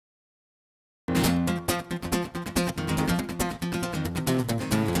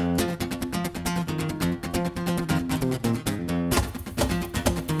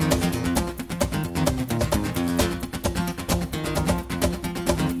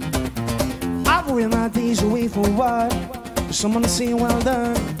offering my days away for what? For someone to say well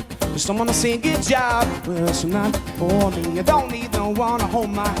done, for someone to say good job. Well, it's not for me. I don't need no one to hold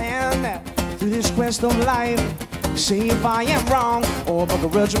my hand through this quest of life. Say if I am wrong, or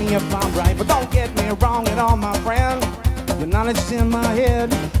begrudge me if I'm right. But don't get me wrong at all, my friend. The knowledge is in my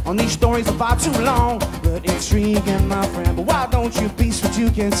head on these stories about too long, but intriguing, my friend. But why don't you piece what you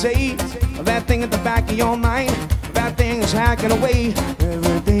can say? That thing at the back of your mind, that thing is hacking away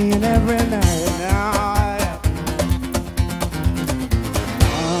every day and every night. Now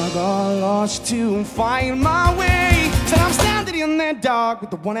I got lost to find my way, so I'm standing in the dark with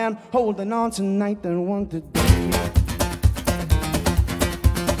the one hand holding on tonight that wanted.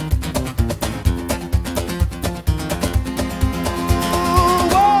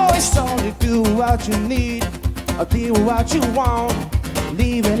 Do what you need, or do what you want.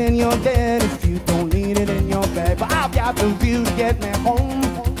 Leave it in your bed if you don't need it in your bed. But I've got the view to get me home,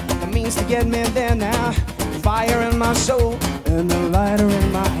 the means to get me there now. Fire in my soul and the lighter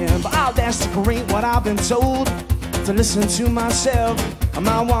in my hand. But I'll dance to create what I've been told, to listen to myself. I'm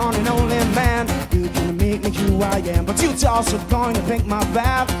my one and only man. You can make me who I am, but you're also going to pick my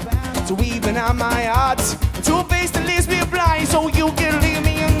path, to even out my odds, to a face that leaves me blind, so you can leave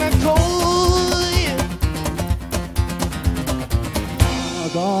me in the cold.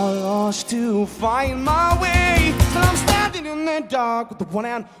 I got lost to find my way, so I'm standing in the dark with the one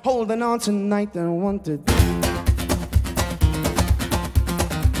hand holding on tonight that I wanted.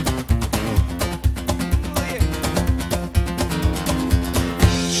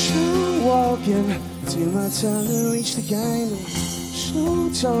 Slow walking till my time to reach the kind of slow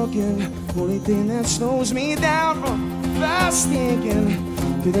talking, only thing that slows me down from fast thinking.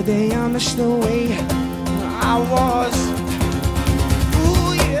 Through the day I missed the way I was.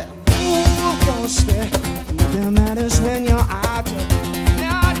 Ooh yeah, ooh, don't stay. Nothing matters when you're out there,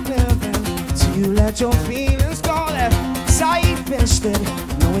 not living. So you let your feelings go left, side-fisted.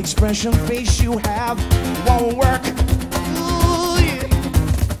 No expression face you have won't work.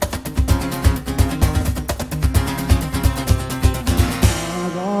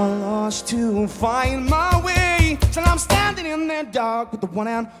 To find my way, till I'm standing in the dark with the one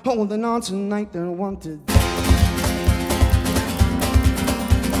hand holding on tonight that I wanted.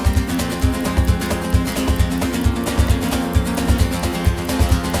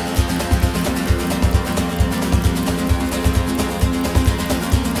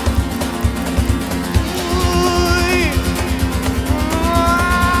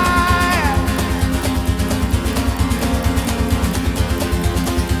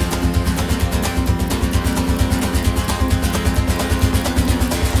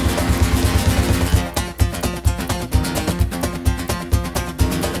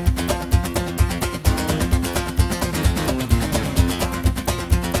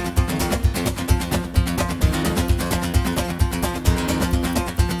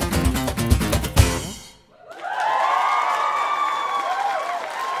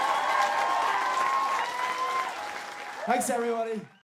 Thanks, everybody.